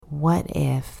what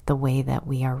if the way that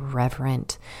we are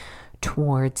reverent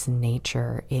towards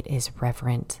nature, it is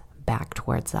reverent back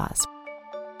towards us?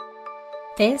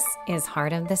 This is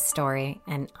Heart of the Story,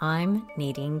 and I'm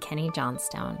Nadine Kenny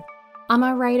Johnstone. I'm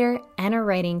a writer and a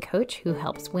writing coach who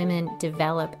helps women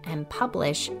develop and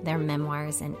publish their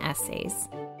memoirs and essays.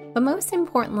 But most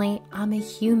importantly, I'm a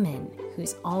human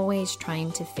who's always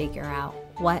trying to figure out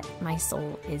what my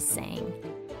soul is saying.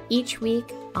 Each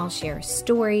week, I'll share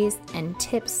stories and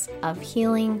tips of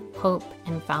healing, hope,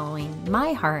 and following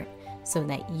my heart so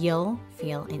that you'll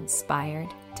feel inspired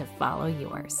to follow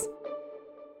yours.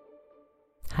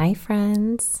 Hi,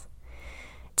 friends.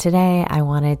 Today, I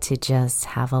wanted to just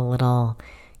have a little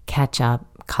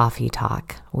catch-up coffee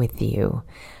talk with you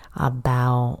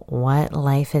about what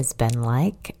life has been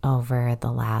like over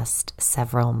the last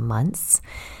several months,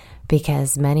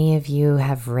 because many of you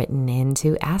have written in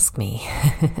to ask me,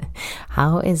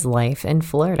 how is life in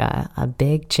Florida? A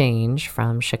big change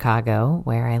from Chicago,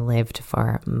 where I lived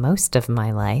for most of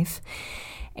my life,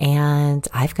 and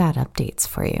I've got updates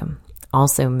for you.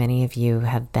 Also, many of you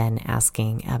have been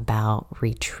asking about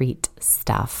retreat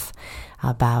stuff,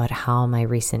 about how my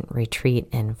recent retreat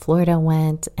in Florida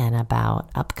went and about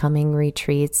upcoming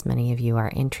retreats. Many of you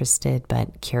are interested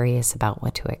but curious about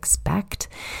what to expect.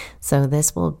 So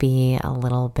this will be a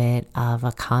little bit of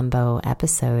a combo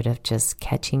episode of just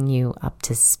catching you up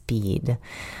to speed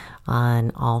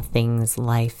on all things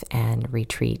life and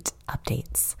retreat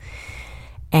updates.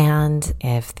 And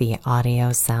if the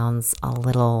audio sounds a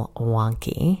little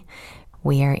wonky,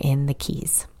 we are in the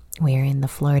Keys. We are in the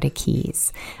Florida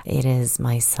Keys. It is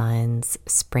my son's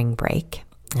spring break,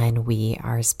 and we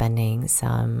are spending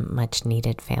some much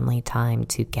needed family time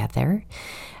together.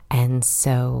 And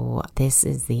so this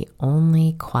is the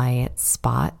only quiet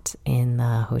spot in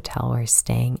the hotel we're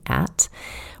staying at.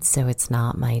 So it's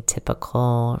not my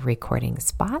typical recording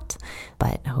spot,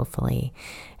 but hopefully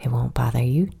it won't bother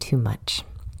you too much.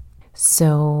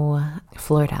 So,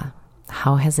 Florida,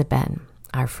 how has it been?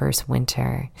 Our first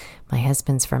winter. My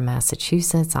husband's from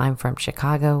Massachusetts. I'm from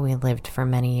Chicago. We lived for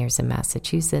many years in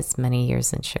Massachusetts, many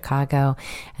years in Chicago.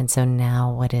 And so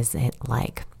now what is it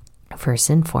like? First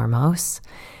and foremost,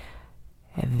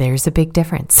 there's a big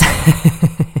difference.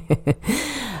 The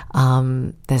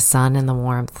sun and the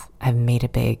warmth have made a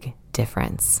big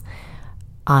difference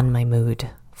on my mood,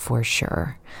 for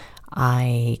sure.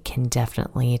 I can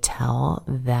definitely tell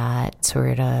that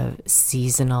sort of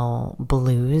seasonal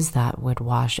blues that would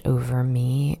wash over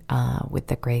me with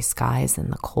the gray skies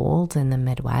and the cold in the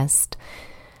Midwest.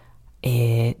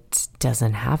 It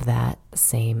doesn't have that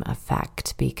same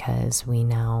effect because we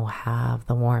now have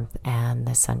the warmth and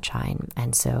the sunshine.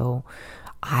 And so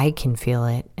I can feel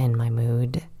it in my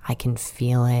mood. I can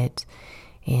feel it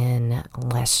in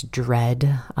less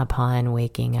dread upon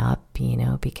waking up,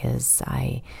 because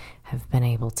I have been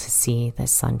able to see the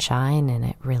sunshine, and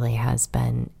it really has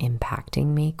been impacting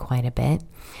me quite a bit.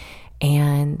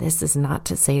 And this is not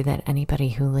to say that anybody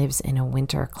who lives in a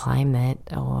winter climate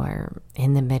or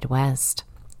in the Midwest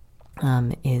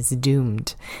is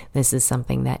doomed. This is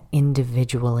something that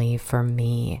individually for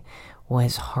me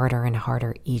was harder and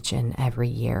harder each and every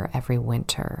year, every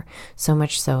winter. So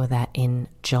much so that in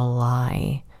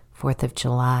July, 4th of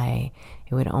July,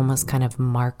 it would almost kind of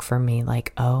mark for me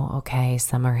like, oh, okay,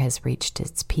 summer has reached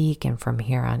its peak, and from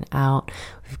here on out,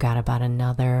 we've got about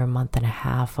another month and a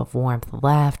half of warmth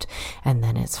left, and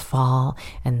then it's fall,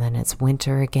 and then it's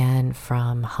winter again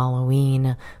from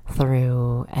Halloween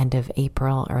through end of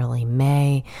April, early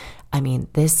May. I mean,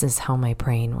 this is how my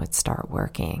brain would start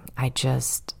working.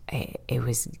 It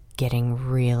was getting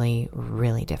really,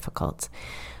 really difficult.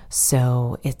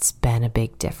 So it's been a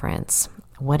big difference.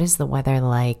 What is the weather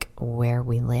like where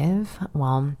we live?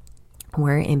 Well,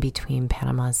 we're in between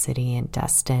Panama City and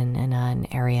Destin in an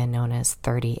area known as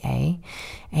 30A.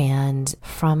 And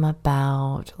from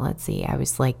about, I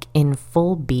was like in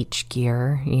full beach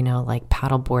gear, like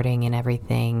paddleboarding and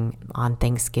everything on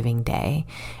Thanksgiving Day.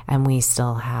 And we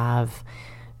still have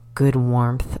good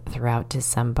warmth throughout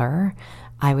December.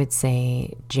 I would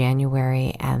say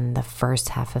January and the first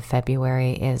half of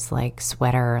February is like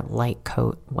sweater, light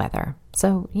coat weather.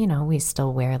 So, we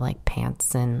still wear like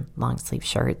pants and long sleeve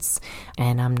shirts,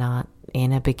 and I'm not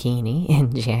in a bikini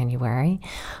in January.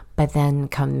 But then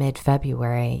come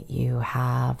mid-February, you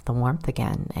have the warmth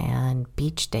again and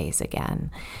beach days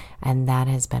again. And that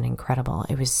has been incredible.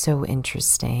 It was so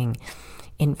interesting.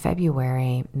 In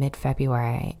February,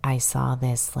 mid-February, I saw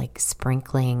this like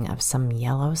sprinkling of some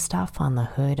yellow stuff on the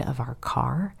hood of our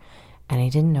car, and I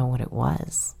didn't know what it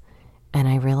was. And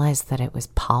I realized that it was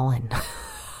pollen.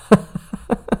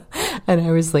 And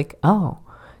I was like, oh,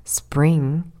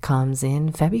 spring comes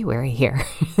in February here.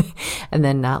 And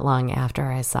then not long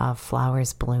after, I saw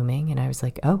flowers blooming and I was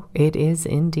like, oh, it is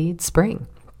indeed spring.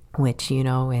 Which,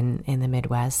 in the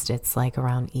Midwest, it's like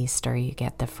around Easter, you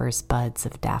get the first buds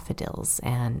of daffodils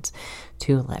and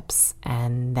tulips.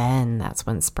 And then that's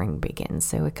when spring begins.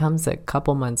 So it comes a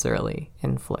couple months early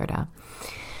in Florida.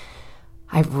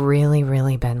 I've really,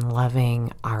 really been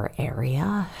loving our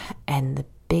area. And the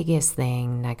biggest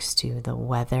thing next to the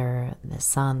weather, the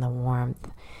sun, the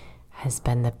warmth, has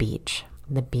been the beach.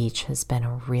 The beach has been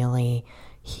a really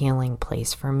healing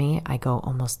place for me. I go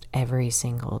almost every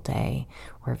single day.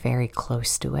 We're very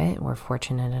close to it. We're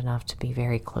fortunate enough to be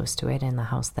very close to it in the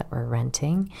house that we're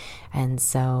renting. And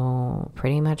so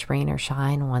pretty much rain or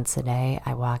shine, once a day,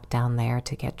 I walk down there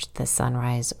to get the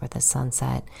sunrise or the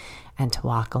sunset and to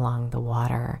walk along the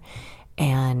water.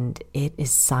 And it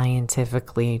is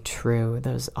scientifically true.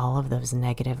 All of those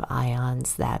negative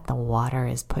ions that the water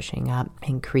is pushing up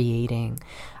and creating,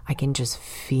 I can just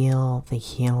feel the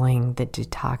healing, the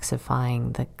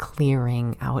detoxifying, the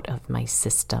clearing out of my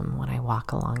system when I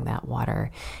walk along that water.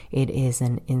 It is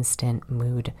an instant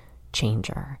mood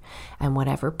changer. And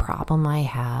whatever problem I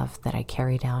have that I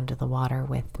carry down to the water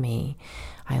with me,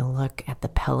 I look at the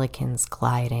pelicans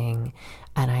gliding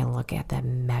and I look at the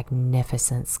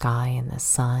magnificent sky and the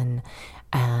sun,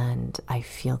 and I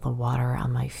feel the water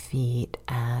on my feet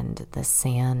and the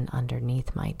sand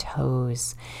underneath my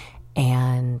toes.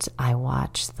 And I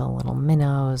watch the little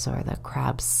minnows or the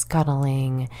crabs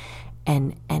scuttling,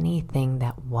 and anything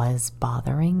that was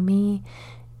bothering me,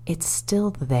 it's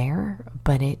still there,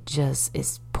 but it just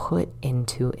is put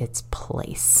into its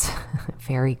place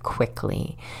very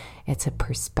quickly. It's a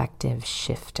perspective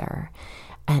shifter.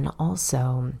 And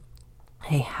also,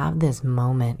 I have this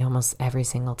moment almost every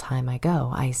single time I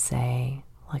go. I say,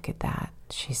 look at that.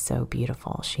 She's so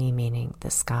beautiful. She meaning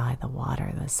the sky, the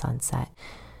water, the sunset.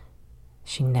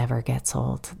 She never gets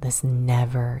old. This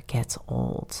never gets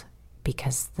old.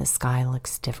 Because the sky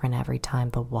looks different every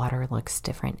time, the water looks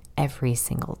different every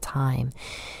single time,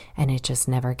 and it just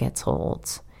never gets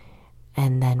old.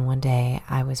 And then one day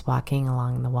I was walking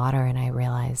along the water and I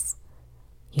realized,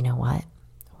 you know what?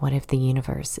 What if the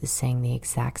universe is saying the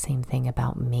exact same thing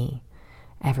about me?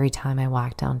 Every time I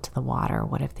walk down to the water,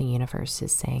 what if the universe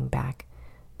is saying back,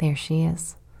 there she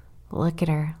is. Look at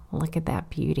her. Look at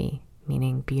that beauty,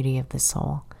 meaning beauty of the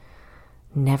soul.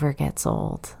 Never gets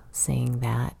old saying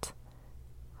that.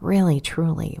 Really,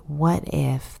 truly, what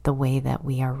if the way that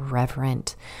we are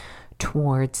reverent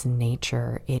towards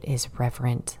nature, it is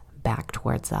reverent back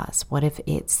towards us? What if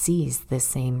it sees the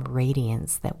same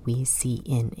radiance that we see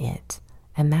in it?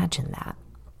 Imagine that.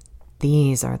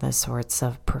 These are the sorts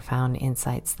of profound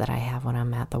insights that I have when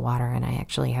I'm at the water, and I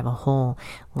actually have a whole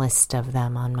list of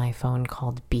them on my phone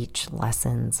called Beach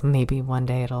Lessons. Maybe one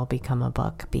day it'll become a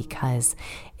book, because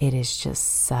it is just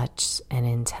such an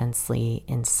intensely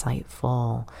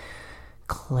insightful,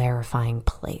 clarifying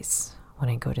place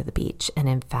when I go to the beach. And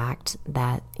in fact,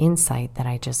 that insight that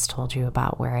I just told you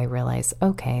about, where I realize,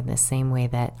 okay, the same way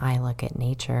that I look at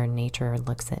nature, nature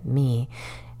looks at me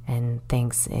and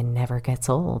thinks it never gets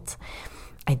old.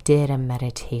 I did a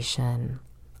meditation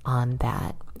on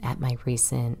that at my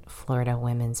recent Florida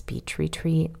Women's Beach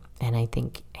Retreat, and I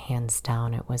think hands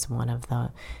down it was one of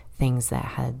the things that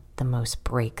had the most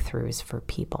breakthroughs for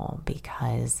people,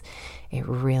 because it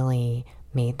really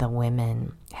made the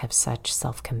women have such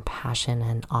self-compassion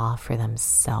and awe for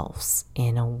themselves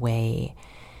in a way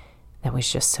that was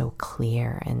just so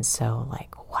clear and so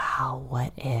like, wow,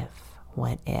 what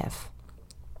if?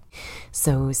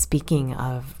 So speaking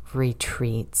of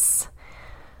retreats,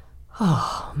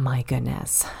 oh my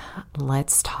goodness,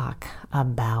 let's talk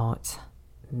about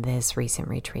this recent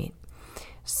retreat.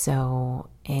 So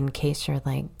in case you're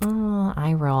like,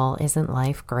 eye roll, isn't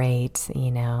life great?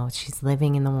 She's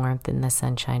living in the warmth and the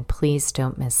sunshine. Please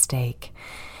don't mistake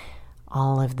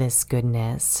all of this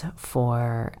goodness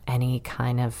for any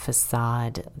kind of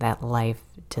facade that life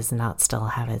does not still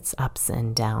have its ups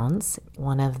and downs.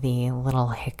 One of the little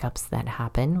hiccups that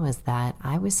happened was that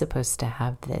I was supposed to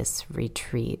have this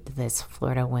retreat, this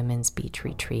Florida Women's Beach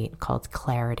Retreat called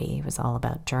Clarity. It was all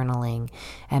about journaling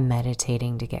and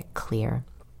meditating to get clear.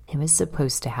 It was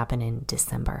supposed to happen in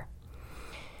December.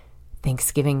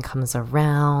 Thanksgiving comes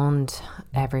around,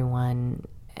 everyone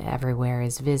everywhere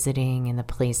is visiting, and the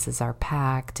places are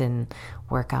packed, and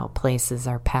workout places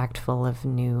are packed full of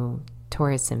new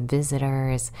tourists and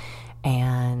visitors.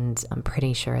 And I'm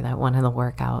pretty sure that one of the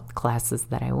workout classes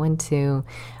that I went to,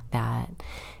 that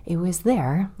it was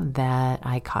there that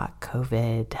I caught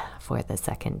COVID for the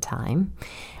second time,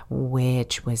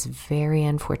 which was very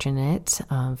unfortunate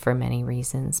for many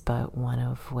reasons, but one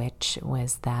of which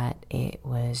was that it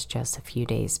was just a few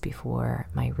days before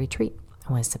my retreat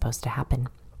was supposed to happen.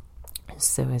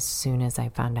 So as soon as I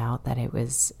found out that it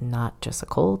was not just a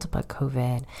cold, but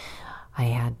COVID, I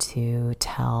had to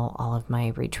tell all of my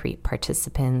retreat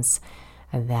participants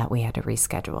that we had to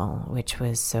reschedule, which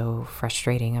was so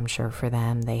frustrating, I'm sure, for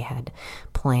them. They had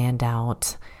planned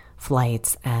out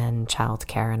flights and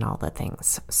childcare and all the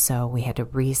things. So we had to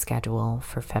reschedule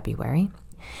for February.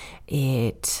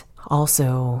 It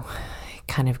also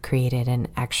kind of created an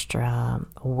extra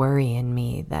worry in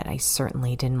me that I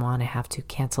certainly didn't want to have to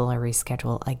cancel or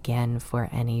reschedule again for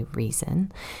any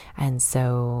reason. And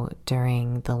so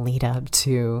during the lead up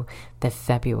to the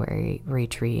February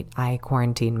retreat, I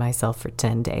quarantined myself for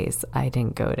 10 days. I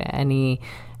didn't go to any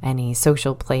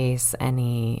social place,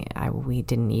 we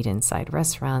didn't eat inside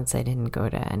restaurants. I didn't go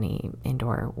to any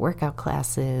indoor workout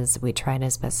classes. We tried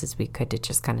as best as we could to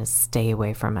just kind of stay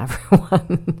away from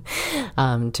everyone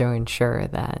to ensure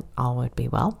that all would be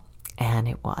well. And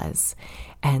it was.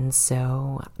 And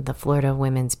so the Florida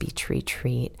Women's Beach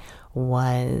Retreat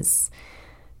was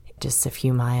just a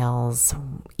few miles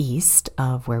east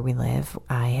of where we live.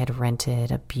 I had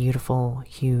rented a beautiful,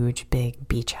 huge, big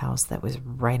beach house that was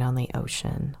right on the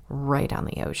ocean.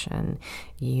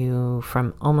 You,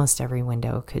 from almost every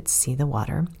window, could see the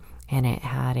water, and it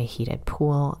had a heated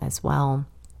pool as well.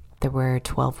 There were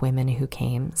 12 women who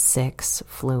came. 6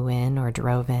 flew in or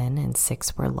drove in, and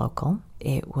 6 were local.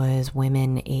 It was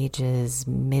women ages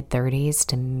mid-30s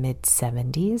to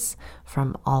mid-70s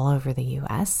from all over the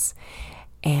U.S.,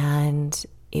 and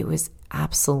it was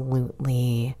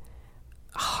absolutely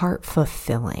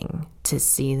heart-fulfilling to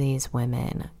see these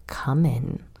women come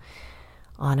in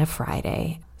on a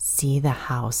Friday, see the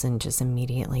house, and just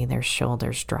immediately their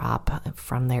shoulders drop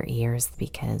from their ears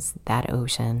because that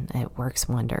ocean, it works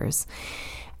wonders.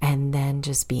 And then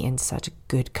just be in such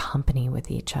good company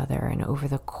with each other. And over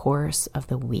the course of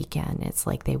the weekend, it's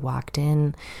like they walked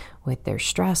in with their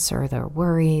stress or their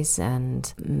worries,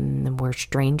 and were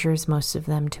strangers, most of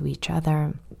them, to each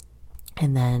other.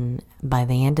 And then by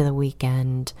the end of the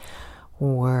weekend,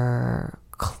 were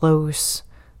close,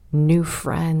 new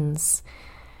friends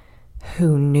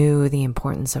who knew the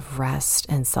importance of rest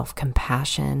and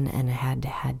self-compassion and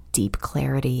had deep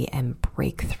clarity and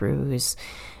breakthroughs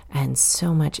and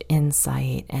so much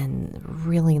insight, and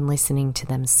really listening to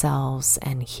themselves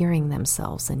and hearing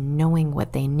themselves and knowing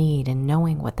what they need and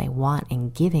knowing what they want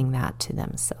and giving that to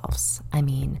themselves. I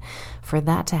mean, for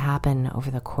that to happen over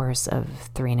the course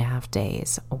of 3.5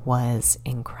 days was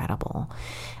incredible.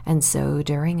 And so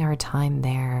during our time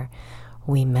there,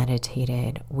 we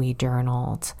meditated, we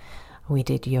journaled, we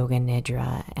did yoga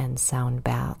nidra and sound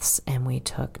baths, and we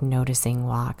took noticing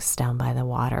walks down by the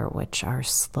water, which are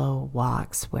slow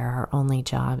walks where our only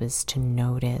job is to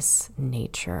notice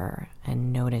nature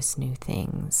and notice new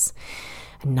things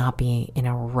and not be in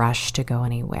a rush to go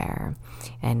anywhere.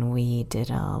 And we did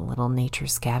a little nature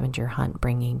scavenger hunt,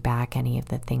 bringing back any of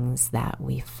the things that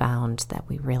we found that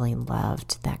we really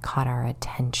loved, that caught our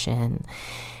attention.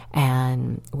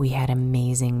 And we had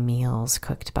amazing meals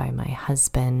cooked by my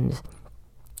husband.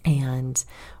 And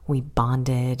we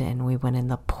bonded, and we went in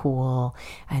the pool,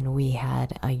 and we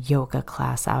had a yoga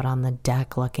class out on the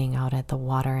deck looking out at the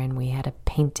water, and we had a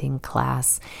painting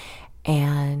class,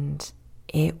 and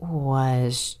it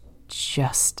was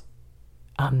just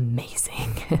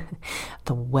amazing.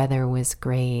 The weather was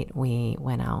great. We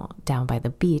went out down by the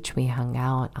beach. We hung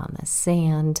out on the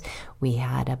sand. We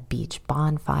had a beach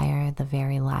bonfire the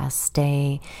very last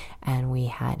day, and we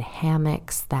had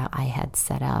hammocks that I had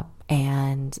set up,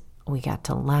 and we got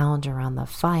to lounge around the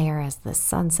fire as the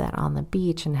sun set on the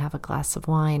beach and have a glass of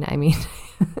wine. I mean,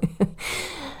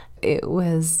 it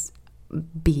was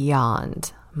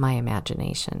beyond my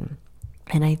imagination.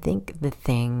 And I think the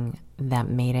thing that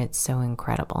made it so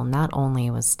incredible not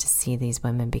only was to see these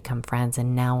women become friends,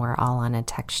 and now we're all on a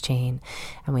text chain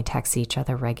and we text each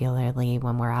other regularly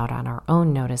when we're out on our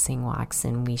own noticing walks,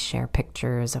 and we share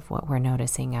pictures of what we're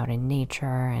noticing out in nature,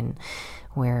 and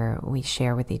where we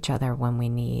share with each other when we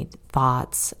need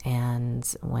thoughts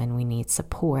and when we need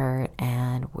support,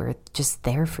 and we're just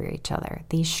there for each other.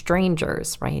 These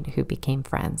strangers, right, who became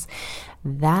friends.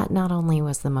 That not only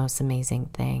was the most amazing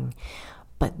thing,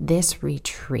 but this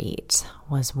retreat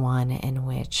was one in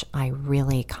which I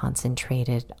really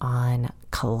concentrated on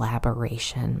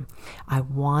collaboration. I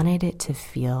wanted it to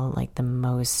feel like the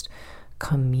most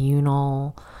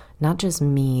communal, not just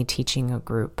me teaching a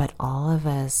group, but all of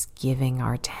us giving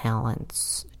our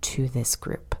talents to this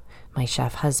group. My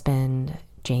chef husband,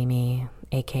 Jamie,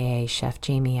 aka Chef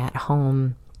Jamie at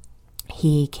home,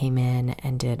 he came in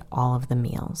and did all of the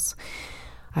meals.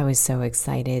 I was so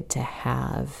excited to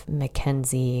have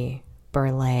Mackenzie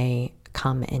Burley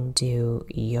come and do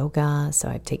yoga. So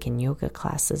I've taken yoga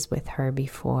classes with her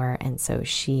before. And so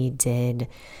she did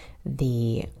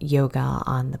the yoga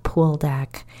on the pool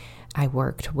deck. I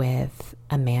worked with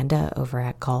Amanda over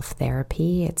at Golf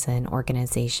Therapy. It's an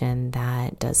organization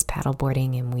that does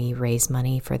paddleboarding, and we raise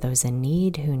money for those in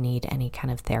need who need any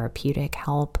kind of therapeutic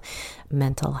help,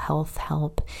 mental health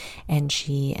help. And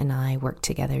she and I worked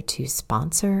together to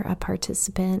sponsor a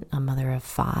participant, a mother of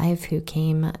 5 who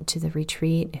came to the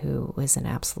retreat, who was an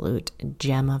absolute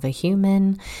gem of a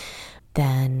human.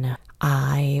 Then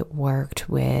I worked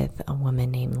with a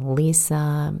woman named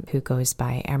Lisa who goes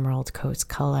by Emerald Coast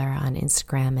Color on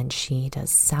Instagram, and she does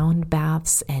sound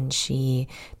baths, and she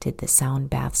did the sound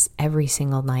baths every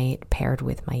single night paired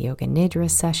with my yoga nidra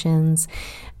sessions.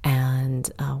 And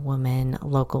a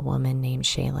local woman named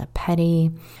Shayla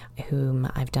Petty, whom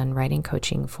I've done writing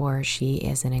coaching for. She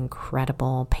is an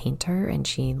incredible painter, and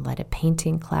she led a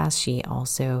painting class. She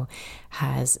also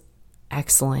has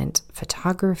excellent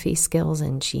photography skills,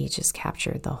 and she just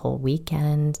captured the whole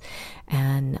weekend.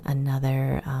 And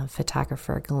another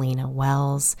photographer, Galena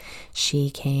Wells, she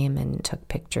came and took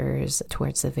pictures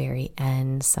towards the very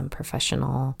end, some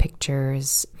professional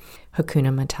pictures.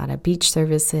 Hakuna Matata Beach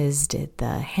Services did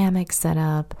the hammock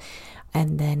setup.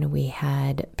 And then we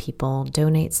had people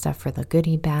donate stuff for the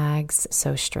goodie bags.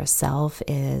 Sostra Self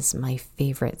is my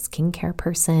favorite skincare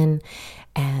person,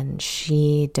 and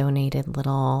she donated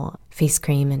little face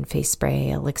cream and face spray,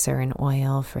 elixir and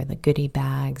oil for the goodie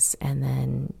bags. And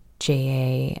then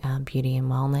JA Beauty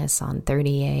and Wellness on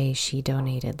 30A, she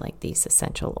donated like these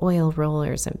essential oil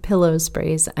rollers and pillow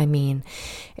sprays. I mean,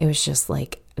 it was just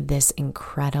like this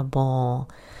incredible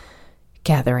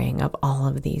gathering of all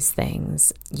of these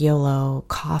things. YOLO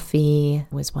Coffee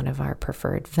was one of our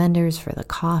preferred vendors for the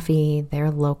coffee.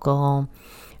 They're local.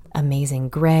 Amazing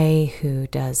Gray, who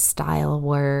does style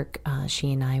work.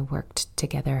 She and I worked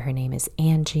together. Her name is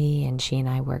Angie, and she and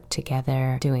I worked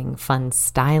together doing fun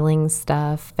styling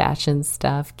stuff, fashion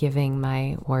stuff, giving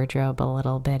my wardrobe a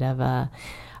little bit of a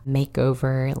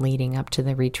makeover leading up to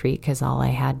the retreat, because all I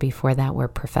had before that were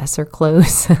professor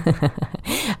clothes.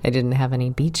 I didn't have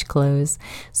any beach clothes.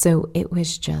 So it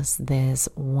was just this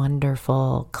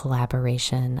wonderful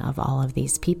collaboration of all of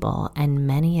these people. And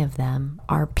many of them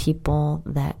are people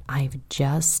that I've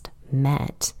just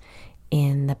met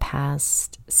in the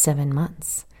past 7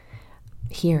 months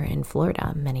here in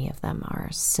Florida. Many of them are.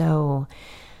 So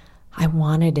I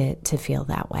wanted it to feel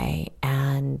that way.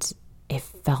 And it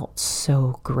felt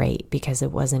so great because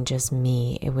it wasn't just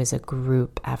me. It was a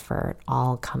group effort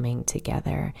all coming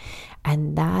together.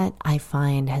 And that, I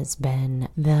find, has been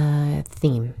the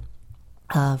theme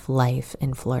of life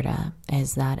in Florida,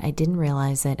 is that I didn't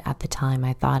realize it at the time.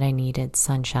 I thought I needed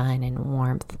sunshine and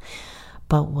warmth.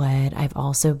 But what I've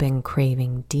also been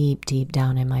craving deep, deep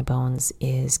down in my bones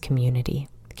is community.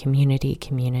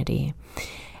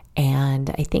 And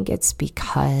I think it's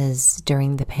because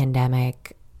during the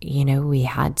pandemic, we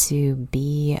had to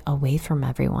be away from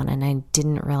everyone, and I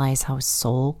didn't realize how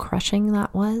soul crushing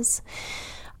that was.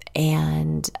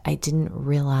 And I didn't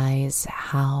realize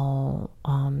how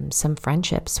some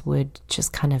friendships would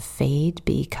just kind of fade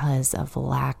because of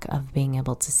lack of being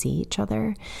able to see each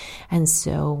other. And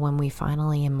so when we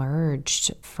finally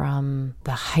emerged from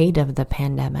the height of the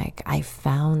pandemic, I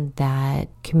found that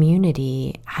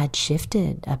community had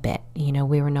shifted a bit.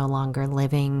 We were no longer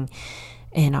living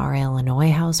in our Illinois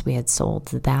house. We had sold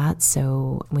that,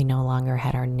 so we no longer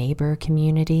had our neighbor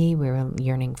community. We were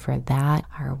yearning for that,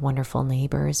 our wonderful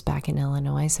neighbors back in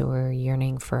Illinois, so we were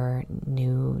yearning for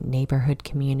new neighborhood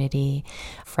community.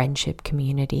 Friendship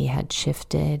community had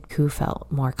shifted. Who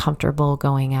felt more comfortable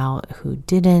going out, who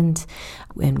didn't.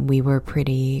 And we were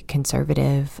pretty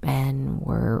conservative and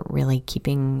were really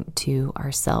keeping to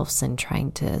ourselves and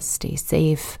trying to stay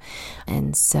safe.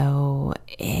 And so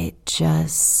it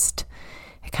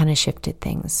kind of shifted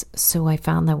things. So I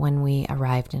found that when we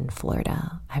arrived in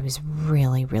Florida, I was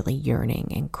really, really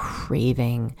yearning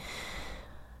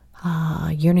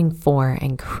for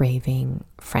and craving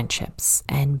friendships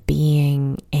and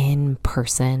being in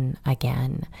person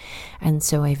again. And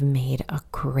so I've made a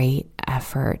great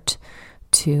effort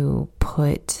to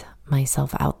put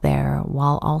myself out there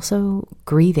while also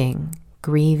grieving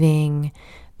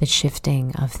the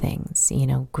shifting of things,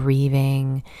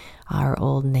 grieving our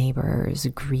old neighbors,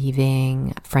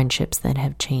 grieving friendships that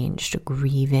have changed,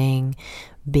 grieving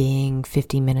being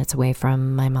 50 minutes away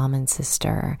from my mom and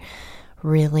sister,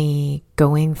 really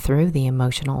going through the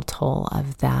emotional toll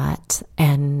of that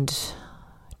and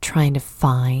trying to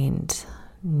find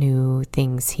new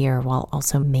things here while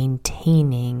also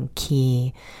maintaining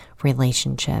key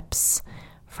relationships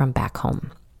from back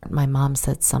home. My mom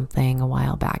said something a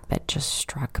while back that just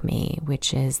struck me,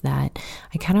 which is that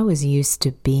I kind of was used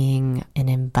to being an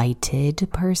invited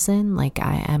person. Like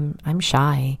I'm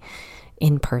shy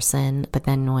in person, but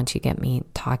then once you get me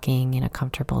talking in a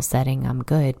comfortable setting, I'm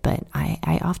good. But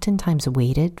I oftentimes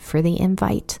waited for the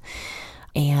invite.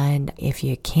 And if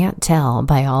you can't tell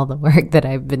by all the work that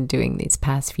I've been doing these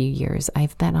past few years,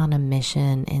 I've been on a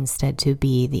mission instead to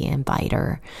be the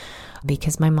inviter.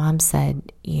 Because my mom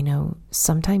said,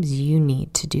 sometimes you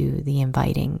need to do the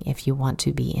inviting if you want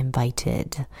to be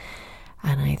invited.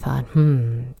 And I thought,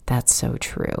 that's so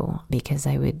true. Because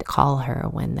I would call her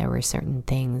when there were certain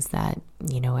things that,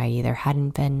 I either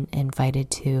hadn't been invited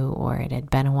to, or it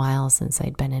had been a while since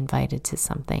I'd been invited to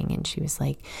something. And she was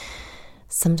like,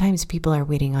 sometimes people are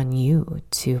waiting on you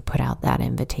to put out that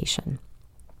invitation.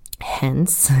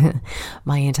 Hence,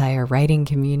 my entire writing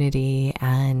community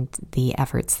and the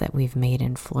efforts that we've made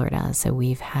in Florida. So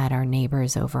we've had our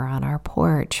neighbors over on our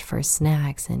porch for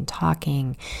snacks and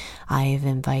talking. I've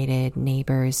invited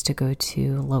neighbors to go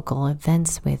to local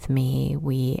events with me.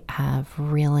 We have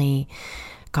really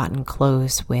gotten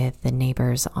close with the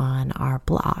neighbors on our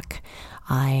block.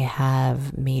 I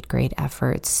have made great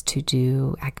efforts to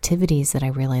do activities that I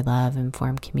really love and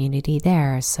form community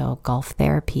there. So Gulf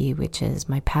Therapy, which is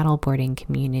my paddleboarding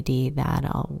community that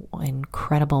an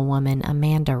incredible woman,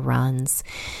 Amanda, runs.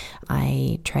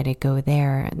 I try to go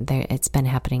there. It's been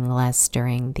happening less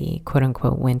during the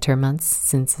quote-unquote winter months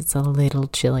since it's a little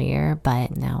chillier,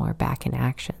 but now we're back in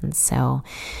action. So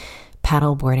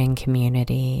paddleboarding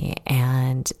community,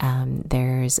 and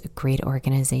there's a great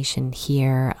organization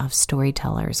here of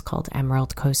storytellers called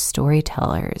Emerald Coast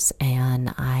Storytellers,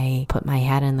 and I put my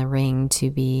hat in the ring to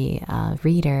be a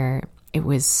reader. It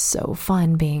was so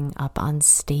fun being up on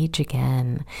stage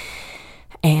again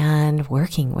and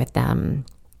working with them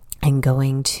and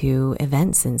going to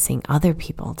events and seeing other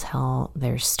people tell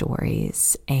their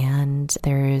stories. And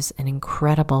there's an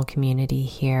incredible community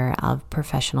here of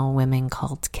professional women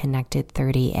called Connected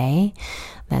 30A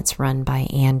that's run by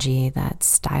Angie, that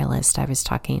stylist I was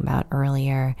talking about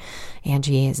earlier.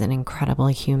 Angie is an incredible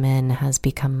human, has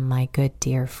become my good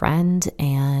dear friend,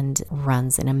 and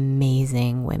runs an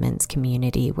amazing women's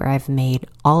community where I've made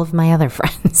all of my other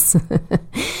friends.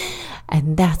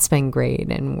 And that's been great.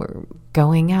 And we're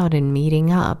going out and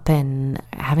meeting up and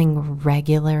having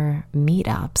regular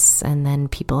meetups. And then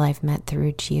people I've met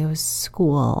through Gio's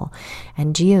school.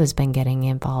 And Gio's been getting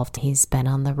involved. He's been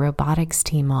on the robotics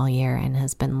team all year and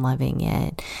has been loving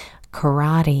it.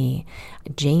 Karate.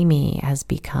 Jamie has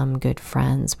become good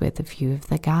friends with a few of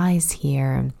the guys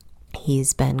here.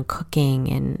 He's been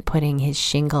cooking and putting his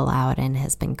shingle out and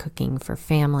has been cooking for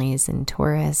families and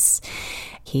tourists.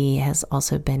 He has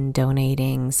also been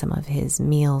donating some of his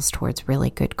meals towards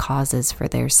really good causes for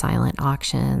their silent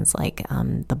auctions, like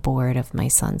the board of my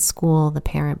son's school, the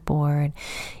parent board.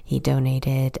 He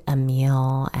donated a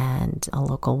meal and a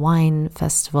local wine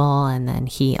festival, and then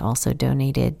he also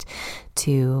donated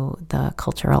to the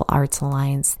Cultural Arts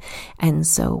Alliance. And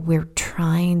so we're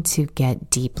trying to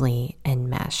get deeply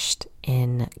enmeshed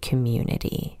in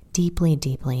community, deeply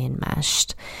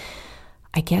enmeshed.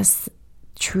 I guess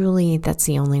truly that's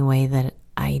the only way that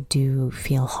I do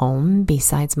feel home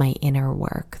besides my inner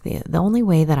work. The only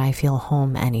way that I feel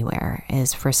home anywhere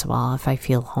is, first of all, if I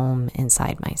feel home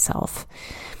inside myself.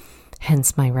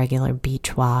 Hence my regular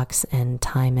beach walks and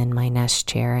time in my nest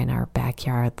chair in our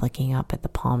backyard, looking up at the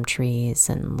palm trees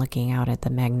and looking out at the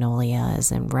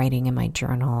magnolias and writing in my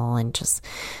journal and just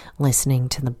listening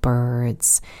to the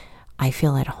birds. I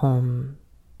feel at home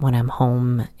when I'm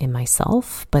home in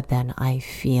myself, but then I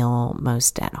feel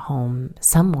most at home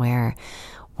somewhere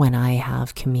when I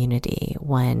have community,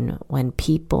 when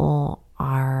people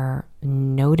are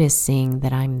noticing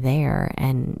that I'm there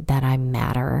and that I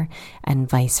matter, and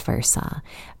vice versa.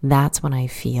 That's when I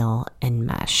feel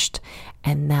enmeshed.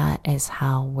 And that is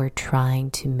how we're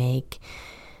trying to make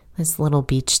this little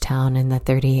beach town in the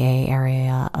 30A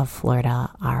area of Florida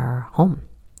our home.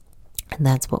 And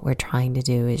that's what we're trying to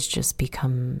do, is just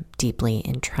become deeply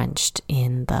entrenched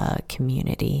in the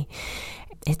community.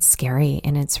 it's scary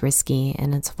and it's risky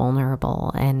and it's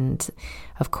vulnerable. And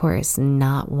of course,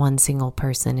 not one single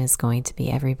person is going to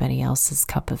be everybody else's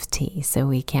cup of tea. So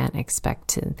we can't expect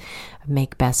to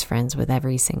make best friends with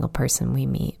every single person we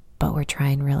meet. But we're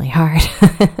trying really hard.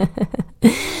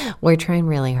 We're trying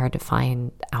really hard to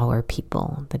find our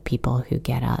people, the people who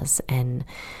get us. And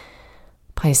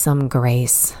by some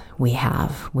grace, we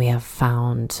have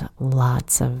found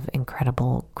lots of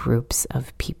incredible groups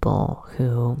of people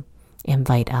who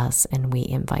invite us and we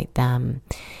invite them.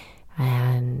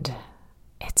 And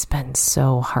it's been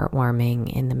so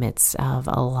heartwarming in the midst of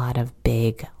a lot of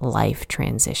big life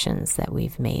transitions that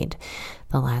we've made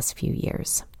the last few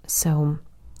years. So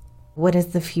what does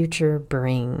the future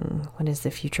bring?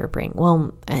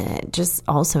 Well, just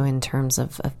also in terms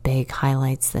of big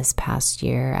highlights this past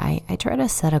year, I try to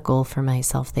set a goal for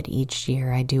myself that each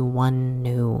year I do one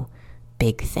new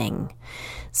big thing.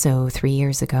 So 3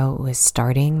 years ago, it was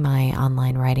starting my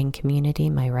online writing community,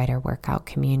 my writer workout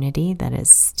community that is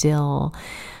still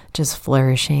just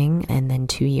flourishing. And then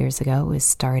 2 years ago, it was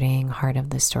starting Heart of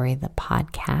the Story, the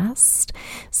podcast.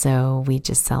 So we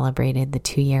just celebrated the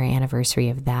 2-year anniversary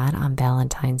of that on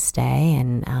Valentine's Day.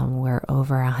 And we're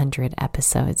over 100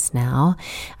 episodes now.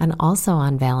 And also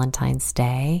on Valentine's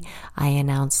Day, I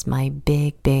announced my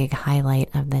big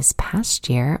highlight of this past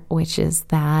year, which is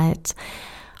that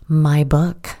my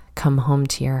book, Come Home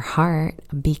to Your Heart,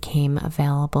 became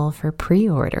available for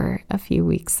pre-order a few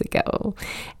weeks ago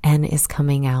and is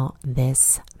coming out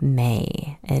this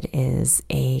May. It is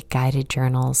a guided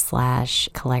journal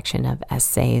 / collection of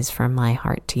essays from my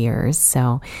heart to yours.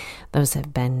 So those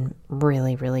have been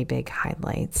really big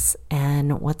highlights.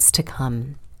 And what's to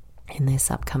come in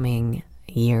this upcoming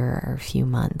year or few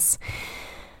months?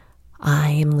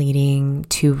 I am leading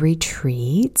 2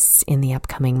 retreats in the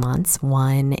upcoming months.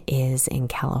 One is in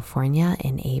California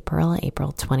in April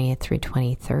 20th through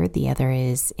 23rd. The other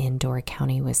is in Door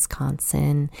County,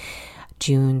 Wisconsin,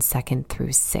 June 2nd through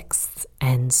 6th.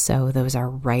 And so those are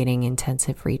writing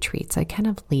intensive retreats. I kind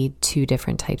of lead 2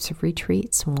 different types of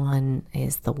retreats. One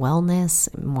is the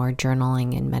wellness, more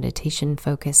journaling and meditation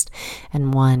focused,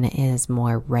 and one is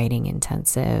more writing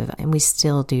intensive. And we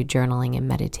still do journaling and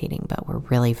meditating, but we're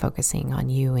really focusing on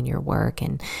you and your work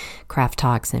and craft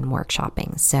talks and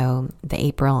workshopping. So the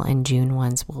April and June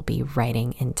ones will be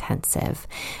writing intensive.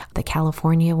 The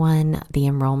California one, the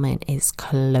enrollment is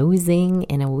closing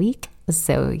in a week.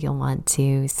 So you'll want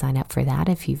to sign up for that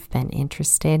if you've been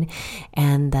interested.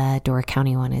 And the Door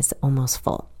County one is almost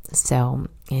full. So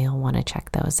you'll want to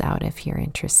check those out if you're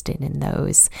interested in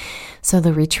those. So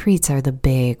the retreats are the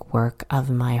big work of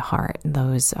my heart.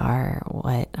 Those are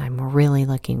what I'm really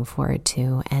looking forward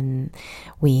to. And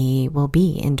we will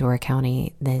be in Door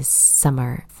County this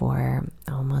summer for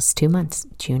almost 2 months,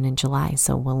 June and July.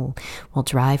 So we'll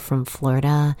drive from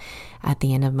Florida at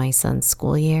the end of my son's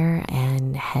school year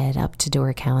and head up to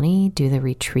Door County, do the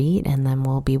retreat, and then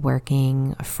we'll be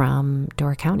working from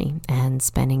Door County and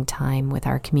spending time with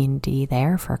our community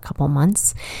there for a couple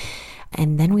months.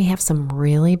 And then we have some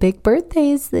really big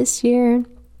birthdays this year.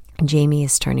 Jamie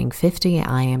is turning 50,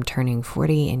 I am turning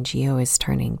 40, and Gio is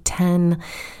turning 10.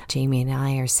 Jamie and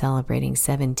I are celebrating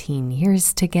 17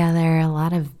 years together. A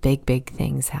lot of big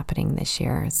things happening this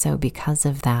year. So because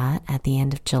of that, at the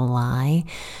end of July,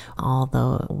 all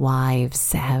the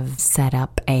wives have set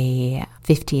up a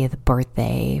 50th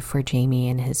birthday for Jamie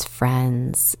and his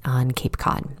friends on Cape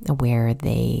Cod, where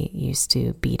they used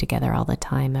to be together all the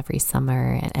time every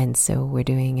summer. And so we're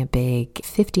doing a big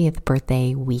 50th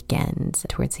birthday weekend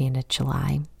towards the end of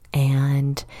July.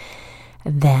 And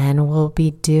then we'll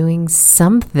be doing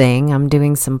something. I'm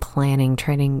doing some planning,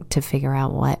 trying to figure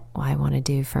out what I want to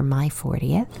do for my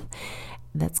 40th.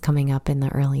 That's coming up in the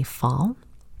early fall.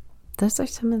 Those are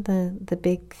some of the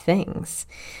big things.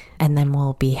 And then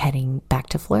we'll be heading back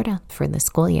to Florida for the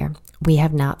school year. We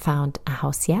have not found a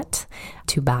house yet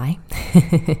to buy.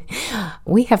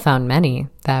 We have found many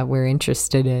that we're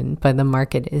interested in, but the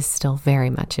market is still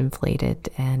very much inflated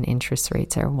and interest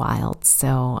rates are wild.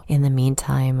 So in the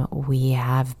meantime, we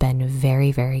have been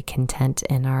very content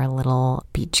in our little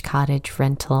beach cottage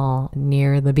rental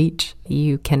near the beach.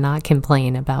 You cannot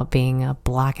complain about being a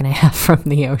block and a half from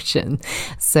the ocean.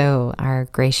 So our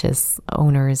gracious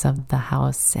owners of the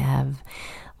house have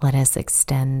let us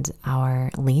extend our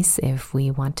lease if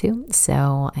we want to.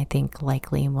 So I think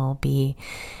likely we'll be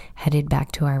headed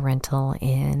back to our rental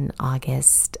in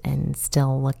August and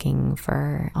still looking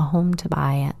for a home to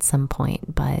buy at some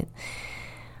point, but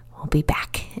we'll be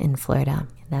back in Florida.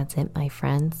 That's it, my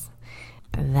friends.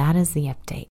 That is the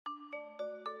update.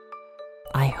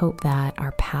 I hope that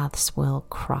our paths will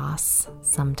cross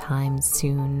sometime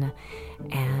soon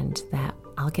and that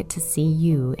I'll get to see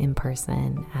you in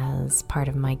person as part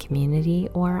of my community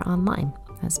or online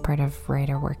as part of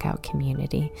Writer Workout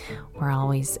Community. We're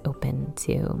always open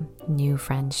to new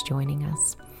friends joining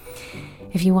us.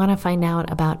 If you want to find out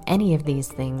about any of these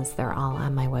things, they're all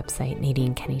on my website,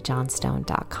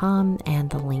 NadineKennyJohnstone.com, and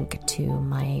the link to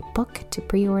my book to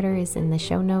pre-order is in the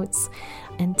show notes.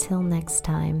 Until next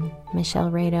time,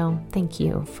 Michelle Rado, thank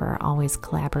you for always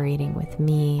collaborating with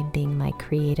me, being my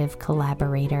creative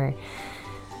collaborator.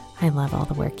 I love all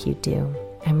the work you do.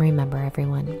 And remember,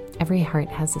 everyone, every heart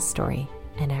has a story,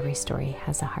 and every story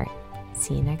has a heart.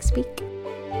 See you next week.